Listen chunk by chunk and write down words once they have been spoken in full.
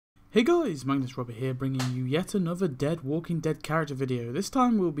Hey guys, Magnus here, bringing you yet another Dead Walking Dead character video. This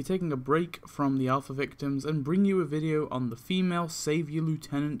time we'll be taking a break from the alpha victims and bring you a video on the female Savior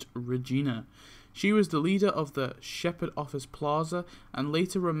Lieutenant Regina. She was the leader of the Shepherd Office Plaza and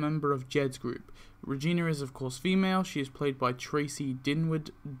later a member of Jed's group. Regina is of course female. She is played by Tracy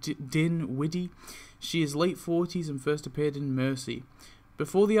Dinwiddie. She is late 40s and first appeared in Mercy.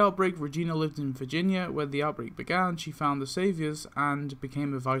 Before the outbreak, Regina lived in Virginia. When the outbreak began, she found the Saviors and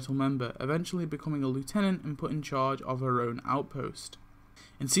became a vital member, eventually becoming a lieutenant and put in charge of her own outpost.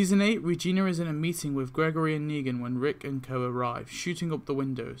 In Season 8, Regina is in a meeting with Gregory and Negan when Rick and co arrive, shooting up the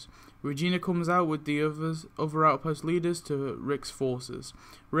windows. Regina comes out with the other outpost leaders to Rick's forces.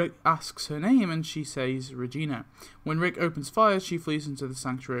 Rick asks her name and she says Regina. When Rick opens fire, she flees into the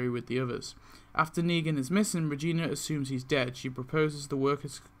sanctuary with the others. After Negan is missing, Regina assumes he's dead. She proposes the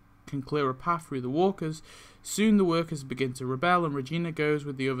workers can clear a path through the walkers. Soon the workers begin to rebel and Regina goes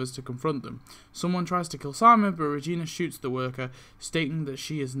with the others to confront them. Someone tries to kill Simon, but Regina shoots the worker, stating that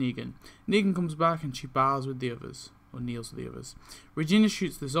she is Negan. Negan comes back and she bows with the others. Or kneels with the others. Regina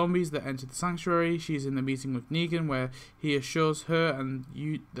shoots the zombies that enter the sanctuary. She's in the meeting with Negan where he assures her and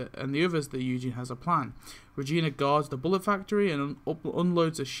the others that Eugene has a plan. Regina guards the bullet factory and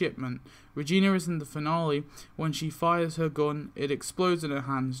unloads a shipment. Regina is in the finale. When she fires her gun, it explodes in her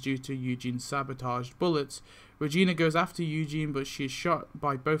hands due to Eugene's sabotaged bullets. Regina goes after Eugene, but she is shot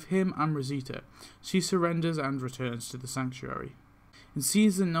by both him and Rosita. She surrenders and returns to the sanctuary. In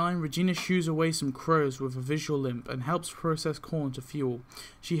Season 9, Regina shoos away some crows with a visual limp and helps process corn to fuel.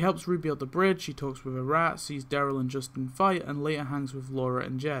 She helps rebuild the bridge, she talks with a rat, sees Daryl and Justin fight, and later hangs with Laura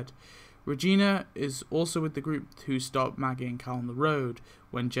and Jed. Regina is also with the group who stop Maggie and Cal on the road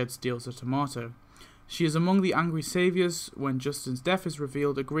when Jed steals a tomato. She is among the angry saviors when Justin's death is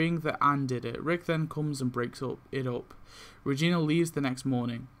revealed, agreeing that Anne did it. Rick then comes and breaks it up. Regina leaves the next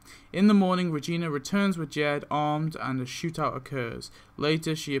morning. In the morning, Regina returns with Jed armed and a shootout occurs.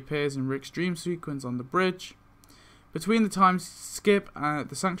 Later, she appears in Rick's dream sequence on the bridge. Between the times skip,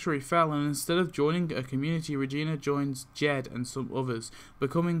 the sanctuary fell, and instead of joining a community, Regina joins Jed and some others,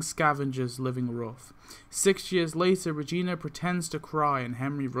 becoming scavengers living rough. 6 years later, Regina pretends to cry and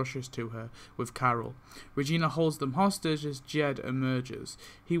Henry rushes to her with Carol. Regina holds them hostage as Jed emerges.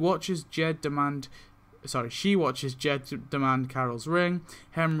 She watches Jed demand Carol's ring.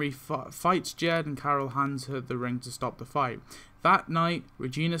 Henry fights Jed and Carol hands her the ring to stop the fight. That night,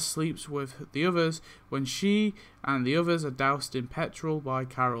 Regina sleeps with the others when she and the others are doused in petrol by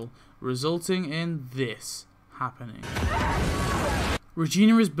Carol, resulting in this happening.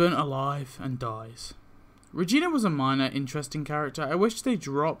 Regina is burnt alive and dies. Regina was a minor, interesting character. I wish they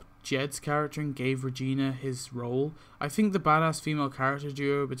dropped Jed's character and gave Regina his role. I think the badass female character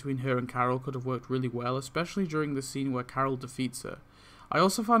duo between her and Carol could have worked really well, especially during the scene where Carol defeats her. I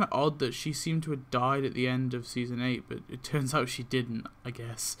also found it odd that she seemed to have died at the end of Season 8, but it turns out she didn't, I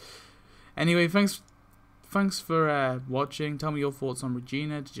guess. Anyway, thanks for watching. Tell me your thoughts on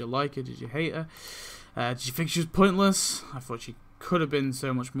Regina. Did you like her? Did you hate her? Did you think she was pointless? I thought she could have been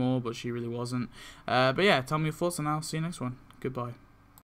so much more, but she really wasn't. But yeah, tell me your thoughts and I'll see you next one. Goodbye.